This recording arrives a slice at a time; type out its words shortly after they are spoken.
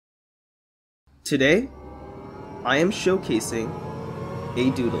Today, I am showcasing a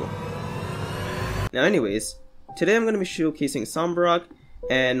doodle. Now anyways, today I'm going to be showcasing Somberock,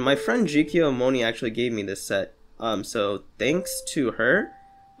 and my friend GQOmoni actually gave me this set. So thanks to her.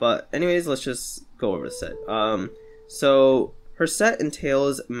 But anyways, let's just go over the set. So her set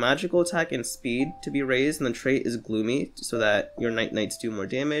entails magical attack and speed to be raised, and the trait is gloomy, so that your Knights do more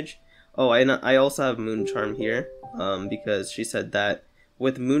damage. Oh, I also have Moon Charm here, because she said that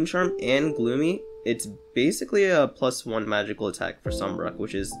with Moon Charm and gloomy, it's basically a +1 magical attack for Somberock,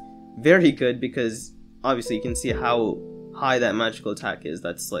 which is very good because obviously you can see how high that magical attack is.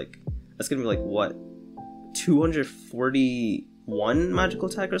 That's gonna be like what, 241 magical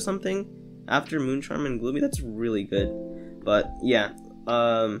attack or something after Moon Charm and gloomy. That's really good. But yeah,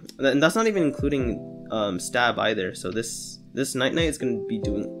 and that's not even including stab either. So this Knight is gonna be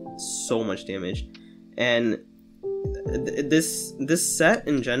doing so much damage, and this set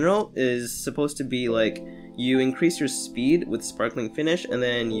in general is supposed to be like you increase your speed with sparkling finish, and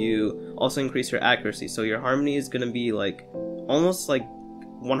then you also increase your accuracy. So your harmony is gonna be like almost like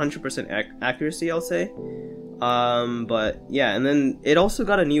 100% accuracy, I'll say. But yeah, and then it also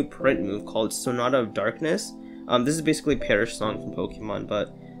got a new print move called Sonata of Darkness. This is basically Perish Song from Pokemon,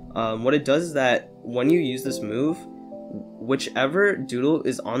 but what it does is that when you use this move, whichever doodle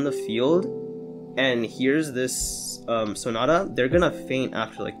is on the field and hears this Sonata, they're gonna faint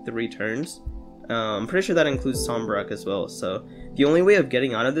after like 3 turns. I'm pretty sure that includes Somberock as well, so the only way of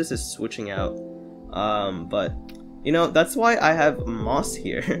getting out of this is switching out. But you know, that's why I have Moss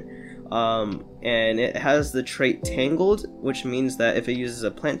here. And it has the trait Tangled, which means that if it uses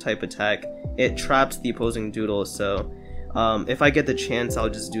a plant type attack, it traps the opposing doodle. So if I get the chance, I'll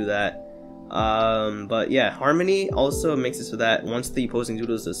just do that. But yeah, Harmony also makes it so that once the opposing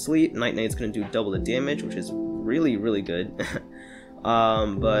doodle is asleep, Knight's gonna do double the damage, which is really good.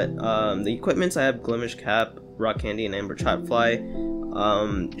 The equipments, I have Glimish Cap, Rock Candy, and Amber Trapfly.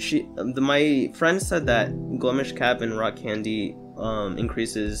 My friend said that Glimish Cap and Rock Candy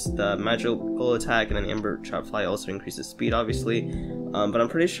increases the magical attack, and then Amber Trapfly also increases speed, obviously. But I'm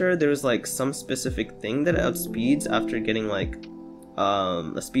pretty sure there's like some specific thing that outspeeds after getting like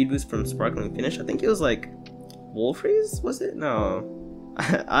a speed boost from Sparkling Finish. I think it was like Wolfreeze, was it? No,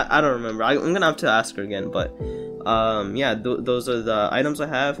 I don't remember. I'm gonna have to ask her again. But yeah, those are the items I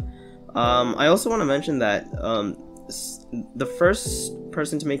have. I also want to mention that the first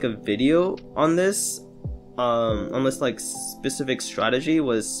person to make a video on this like specific strategy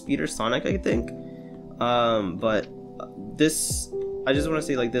was Speeder Sonic, I think. But this, I just want to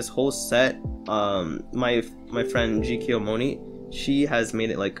say, like, this whole set, my friend GQOmoni, she has made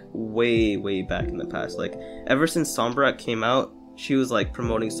it like way back in the past. Like ever since Somberock came out, she was like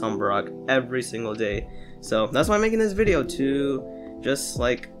promoting Somberock every single day. So that's why I'm making this video, to just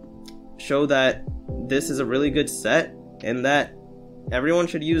like show that this is a really good set and that everyone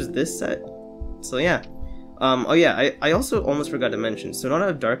should use this set. So yeah. Oh yeah, I also almost forgot to mention Sonata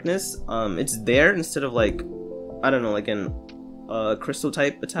of Darkness. It's there instead of like, I don't know, like an crystal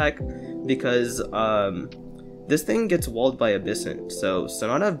type attack, because this thing gets walled by Abyssant. So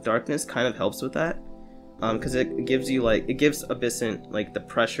Sonata of Darkness kind of helps with that, because it gives Abyssant like the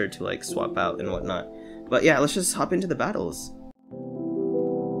pressure to like swap out and whatnot. But yeah, let's just hop into the battles.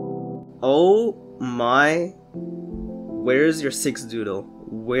 Oh my, where's your 6th doodle?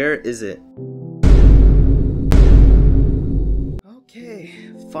 Where is it? Okay,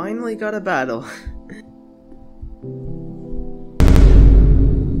 finally got a battle.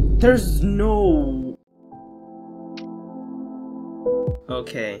 There's no...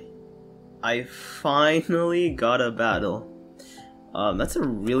 Okay, I finally got a battle. That's a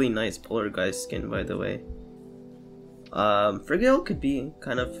really nice Poltergeist skin, by the way. Frigale could be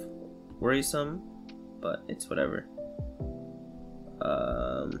kind of worrisome, but it's whatever.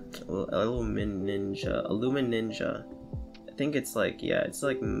 Illumin Ninja. I think it's like, yeah, it's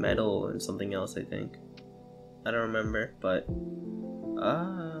like metal and something else, I think. I don't remember, but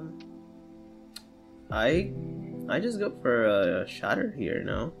I just go for a shatter here,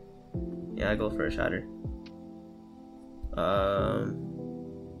 no? Yeah, I go for a shatter.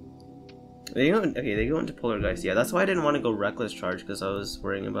 They go into Poltergeist. Yeah, that's why I didn't want to go Reckless Charge, because I was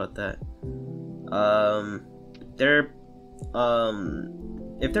worrying about that.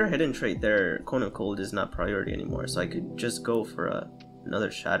 If they're hidden trait, their Cone of Cold is not priority anymore, so I could just go for another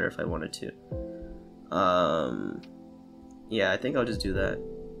shatter if I wanted to. Yeah, I think I'll just do that.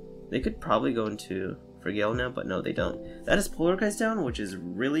 They could probably go into Frigale now, but no, they don't. That is Poltergeist down, which is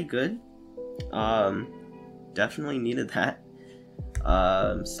really good. Definitely needed that.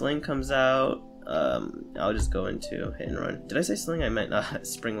 Sling comes out. I'll just go into Hit and Run. Did I say Sling? I meant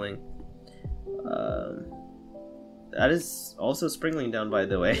Springling. That is also sprinkling down, by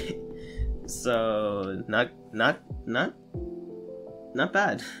the way. So not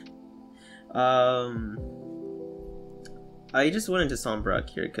bad. I just went into Somberock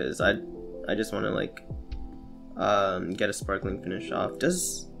here because I just want to like get a sparkling finish off.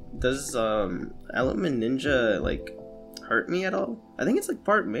 Does Element Ninja like hurt me at all? I think it's like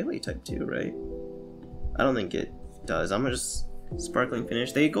part melee type too, right? I don't think it does. I'm gonna just sparkling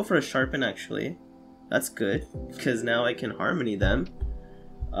finish. They go for a sharpen actually. That's good because now I can harmony them.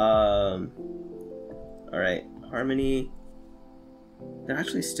 Alright, harmony. They're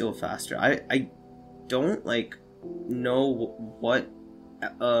actually still faster. I don't like know what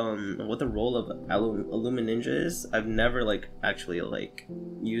the role of Illumi Ninja is. I've never like actually like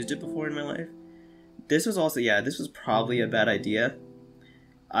used it before in my life. This was also, yeah, this was probably a bad idea.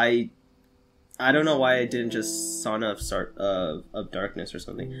 I don't know why I didn't just Sauna of Darkness or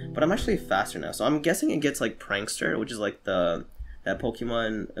something, but I'm actually faster now. So I'm guessing it gets like Prankster, which is like that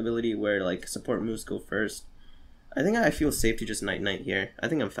Pokemon ability where like support moves go first. I think I feel safe to just Night here. I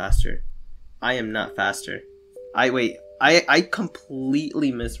think I'm faster. I am not faster. I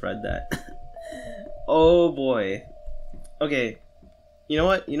completely misread that. Oh boy. Okay. You know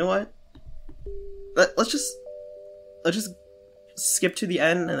what? Let's just skip to the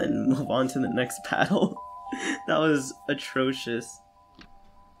end and then move on to the next battle. That was atrocious.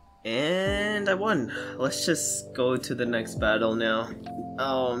 And I won. Let's just go to the next battle now.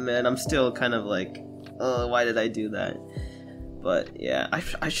 Oh man, I'm still kind of like, oh, why did I do that? But yeah,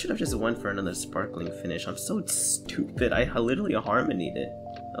 I should have just went for another sparkling finish. I'm so stupid. I literally harmonied it.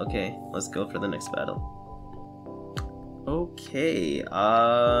 Okay, let's go for the next battle. Okay,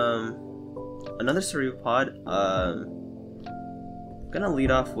 another Cerebopod. Gonna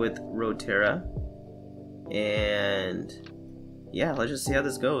lead off with Rotera, and yeah, let's just see how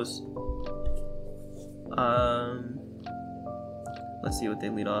this goes. Let's see what they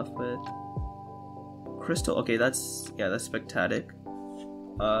lead off with. Crystal. Okay, that's spectatic.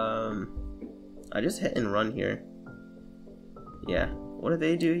 I just hit and run here. Yeah, what do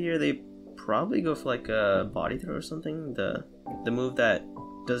they do here? They probably go for like a body throw or something. The move that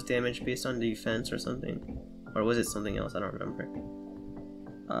does damage based on defense or something, or was it something else? I don't remember.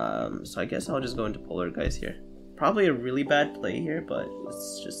 So I guess I'll just go into Polar Guys here. Probably a really bad play here, but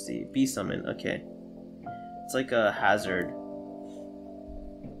let's just see. Bee Summon, okay. It's like a hazard.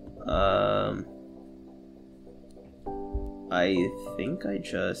 I think I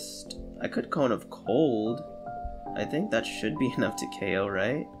could Cone of Cold. I think that should be enough to KO,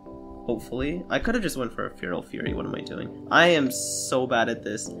 right? Hopefully. I could have just went for a Feral Fury. What am I doing? I am so bad at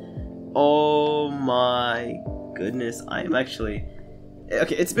this. Oh my goodness. I am actually...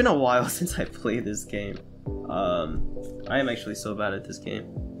 Okay, it's been a while since I played this game. I am actually so bad at this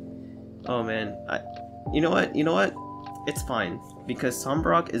game. Oh man. You know what? It's fine. Because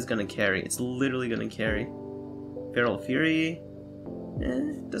Somberock is gonna carry. It's literally gonna carry. Feral Fury,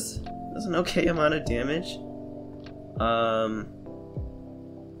 does an okay amount of damage.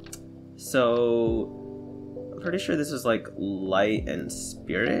 So I'm pretty sure this is like Light and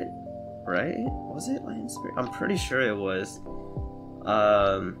Spirit, right? Was it Light and Spirit? I'm pretty sure it was.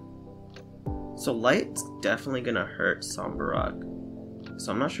 So Light's definitely gonna hurt Somberock.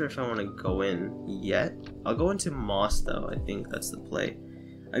 So I'm not sure if I want to go in yet. I'll go into Moss though. I think that's the play.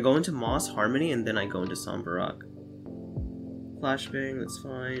 I go into Moss, Harmony, and then I go into Somberock. Flashbang, that's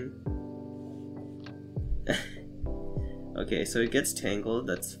fine. Okay, so it gets tangled,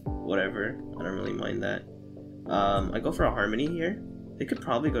 that's whatever. I don't really mind that. I go for a Harmony here. They could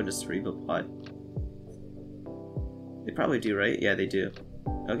probably go into Cerebopod. They probably do, right? Yeah, they do.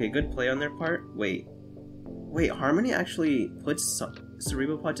 Okay, good play on their part. Wait, Harmony actually puts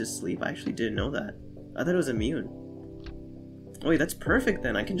Cerebopod to sleep? I actually didn't know that. I thought it was immune. Wait, that's perfect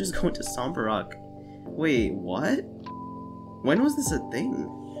then. I can just go into Somberock. Wait, what? When was this a thing?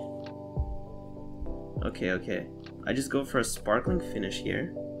 Okay. I just go for a sparkling finish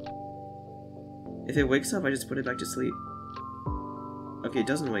here. If it wakes up, I just put it back to sleep. Okay, it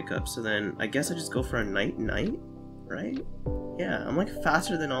doesn't wake up, so then I guess I just go for a night, right? Yeah, I'm like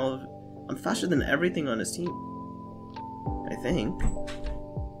faster than I'm faster than everything on his team. I think.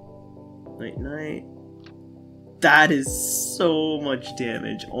 Night. That is so much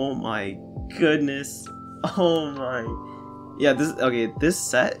damage. Oh my goodness. Oh my. Yeah, this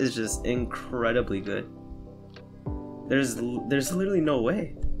set is just incredibly good. There's literally no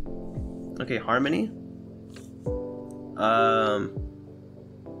way. Okay, Harmony.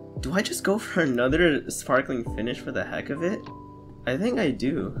 Do I just go for another sparkling finish for the heck of it? I think I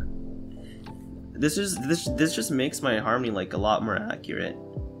do. This just makes my Harmony like a lot more accurate.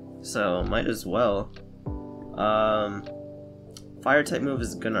 so might as well. Fire type move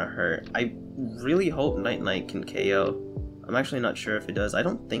is gonna hurt. I really hope Night Knight can KO. I'm actually not sure if it does. I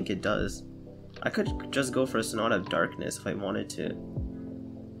don't think it does. I could just go for a Sonata of Darkness if I wanted to.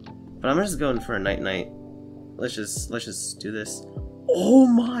 But I'm just going for a Night Knight. Let's just do this. Oh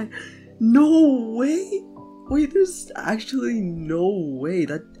my, no way! Wait, there's actually no way.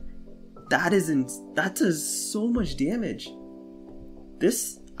 That does so much damage.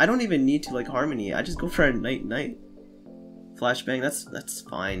 This, I don't even need to like Harmony. I just go for a Night Knight. Flashbang, that's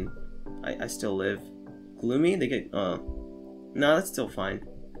fine. I still live. Gloomy, they get no, that's still fine.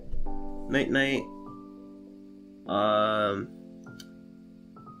 Night Knight.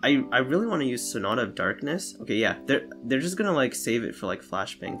 I really want to use Sonata of Darkness. Okay, yeah, they're just gonna like save it for like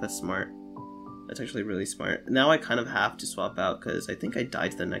Flashbang. That's smart. That's actually really smart. Now I kind of have to swap out because I think I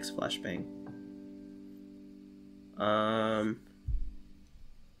died to the next Flashbang.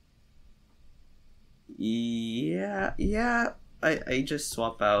 Yeah, I just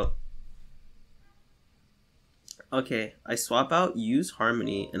swap out. Okay, I swap out, use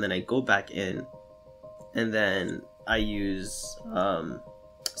Harmony, and then I go back in, and then I use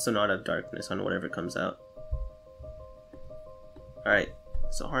Sonata of Darkness on whatever comes out. Alright,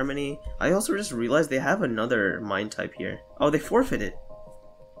 so Harmony. I also just realized they have another Mind type here. Oh, they forfeited.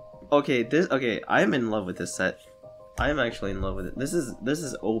 Okay, I am in love with this set. I am actually in love with it. This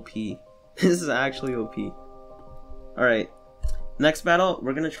is OP. This is actually OP. Alright. Next battle,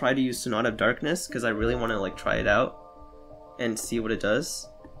 we're gonna try to use Sonata of Darkness because I really want to like try it out and see what it does.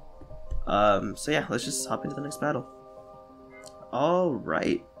 So yeah, let's just hop into the next battle.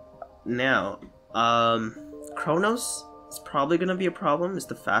 Alright. Now, Kronos is probably gonna be a problem. It's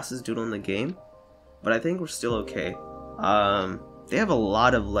the fastest doodle in the game. But I think we're still okay. They have a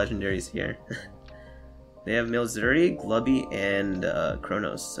lot of legendaries here. They have Milzuri, Glubby, and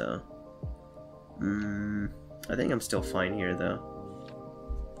Kronos, so I think I'm still fine here though.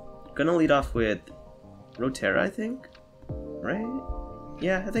 Gonna lead off with Rotera, I think? Right?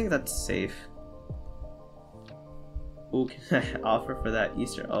 Yeah, I think that's safe. Ooh, can I offer for that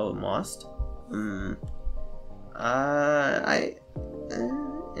Easter? Oh, Most?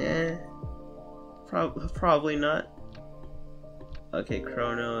 Probably not. Okay,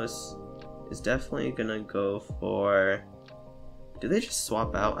 Kronos is definitely gonna go for... Do they just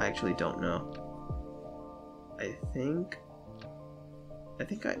swap out? I actually don't know.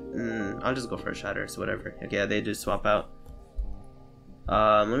 I'll just go for a Shatter, so whatever. Okay, yeah, they just swap out.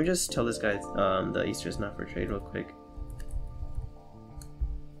 Let me just tell this guy the Easter's not for trade real quick.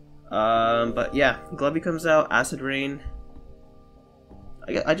 But yeah, Glubby comes out, Acid Rain.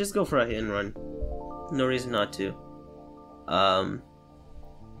 I just go for a hit and run. No reason not to. I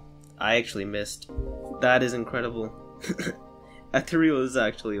actually missed. That is incredible. Ethereal is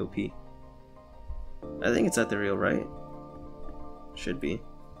actually OP. I think it's Ethereal, right? Should be.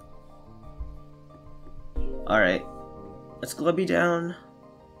 Alright. Let's Glubby down.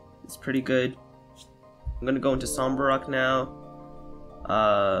 It's pretty good. I'm gonna go into Somberock now.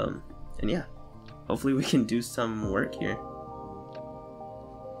 And yeah. Hopefully we can do some work here.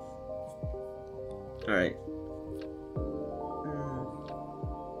 Alright.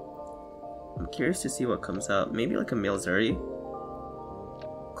 I'm curious to see what comes out. Maybe like a Milzuri.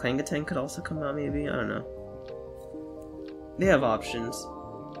 Klangatang could also come out maybe, I don't know. They have options.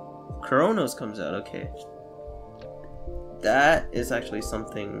 Kronos comes out, okay. That is actually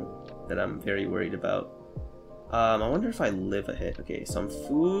something that I'm very worried about. I wonder if I live a hit. Okay, some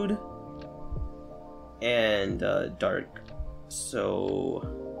food and dark. So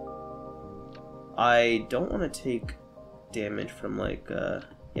I don't want to take damage from like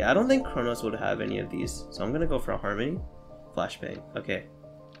yeah, I don't think Kronos would have any of these. So I'm gonna go for a Harmony. Flashbang. Okay.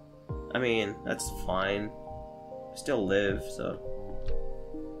 I mean, that's fine. I still live, so.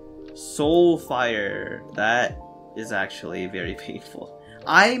 Soul Fire. That is actually very painful.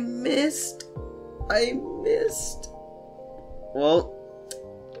 I missed. Well,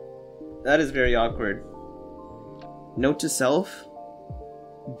 that is very awkward. Note to self.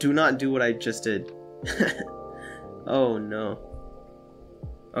 Do not do what I just did. Oh no.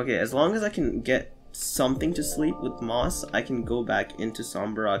 Okay, as long as I can get something to sleep with Moss, I can go back into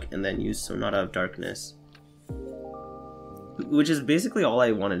Somberock and then use Sonata of Darkness. Which is basically all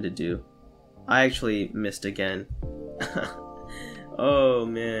I wanted to do. I actually missed again. Oh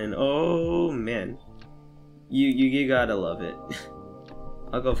man, oh man. You gotta love it.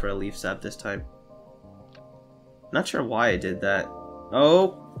 I'll go for a Leaf Sap this time. Not sure why I did that.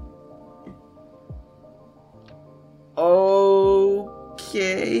 Oh.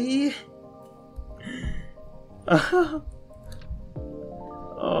 Okay. Oh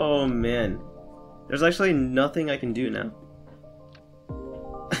Oh man. There's actually nothing I can do now.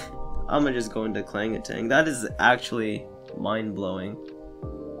 I'm gonna just go into Clangatang. That is actually mind-blowing.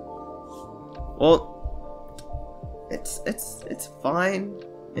 Well, it's fine.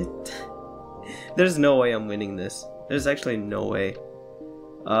 There's no way I'm winning this. There's actually no way.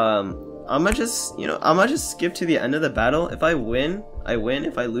 I'm gonna just, I'm gonna just skip to the end of the battle. If I win, I win.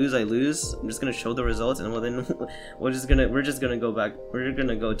 If I lose, I lose. I'm just gonna show the results, and well, then we're just gonna go back. We're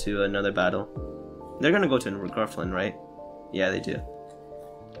gonna go to another battle. They're gonna go to Grufflin, right? Yeah, they do.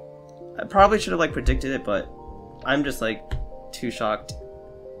 I probably should have like predicted it, but I'm just like too shocked.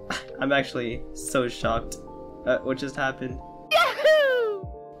 I'm actually so shocked at what just happened. Yahoo!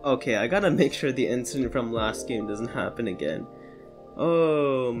 Okay, I gotta make sure the incident from last game doesn't happen again.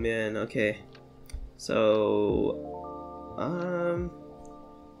 Oh man, okay. So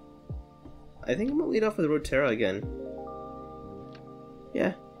I think I'm gonna lead off with Rotera again.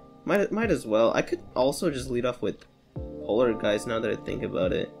 Yeah, might as well. I could also just lead off with Polar Guys now that I think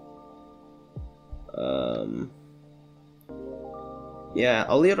about it. Yeah,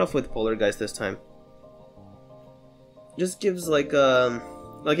 I'll lead off with Polar Guys this time. Just gives like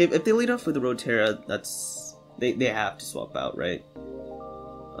if they lead off with Rotera, that's they have to swap out, right?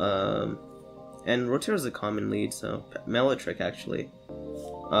 And Rotera's a common lead, so Melitrick actually.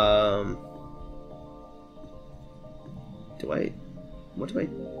 I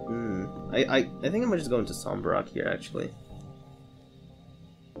think I'm gonna just go into Somberock here actually.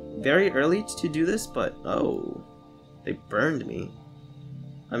 Very early to do this, but oh, they burned me.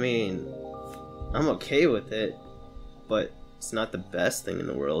 I mean, I'm okay with it, but it's not the best thing in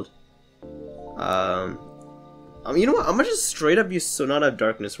the world. You know what? I'm gonna just straight up use Sonata of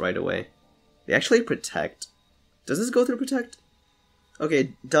Darkness right away. They actually protect. Does this go through protect? Okay,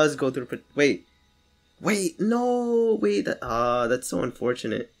 it does go through wait, no, wait. That's so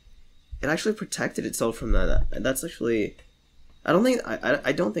unfortunate. It actually protected itself from that. That's actually. I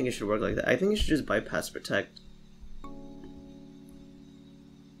don't think it should work like that. I think it should just bypass protect.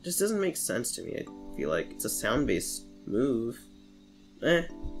 Just doesn't make sense to me. I feel like it's a sound-based move.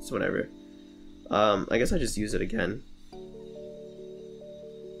 It's whatever. I guess I just use it again.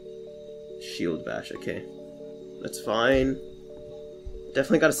 Shield bash, okay. That's fine.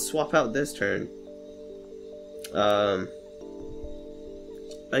 Definitely gotta swap out this turn.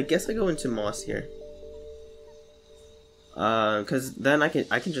 I guess I go into Moss here. Cause then I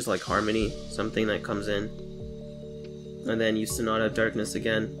can just like Harmony something that comes in. And then use Sonata of Darkness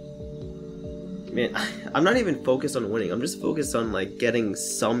again. Man, I'm not even focused on winning. I'm just focused on like getting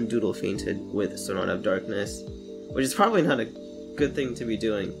some Doodle fainted with Sonata of Darkness, which is probably not a good thing to be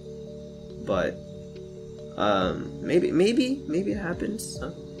doing. But maybe it happens.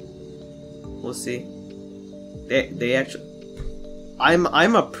 We'll see. They actually. I'm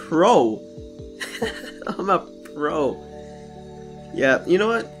a pro. I'm a pro. Yeah, you know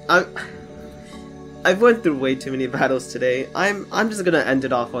what? I've went through way too many battles today. I'm just gonna end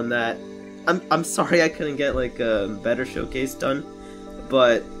it off on that. I'm sorry I couldn't get like a better showcase done,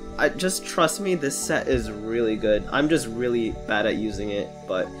 but just trust me, this set is really good. I'm just really bad at using it,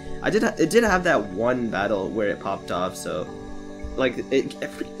 but it did have that one battle where it popped off. So like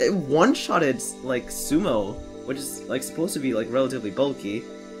it one-shotted like Sumo, which is like supposed to be like relatively bulky.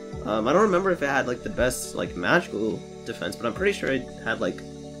 I don't remember if it had like the best like magical defense, but I'm pretty sure it had like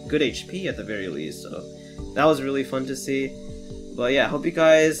good HP at the very least, so that was really fun to see. But yeah, hope you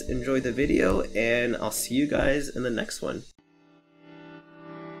guys enjoyed the video, and I'll see you guys in the next one.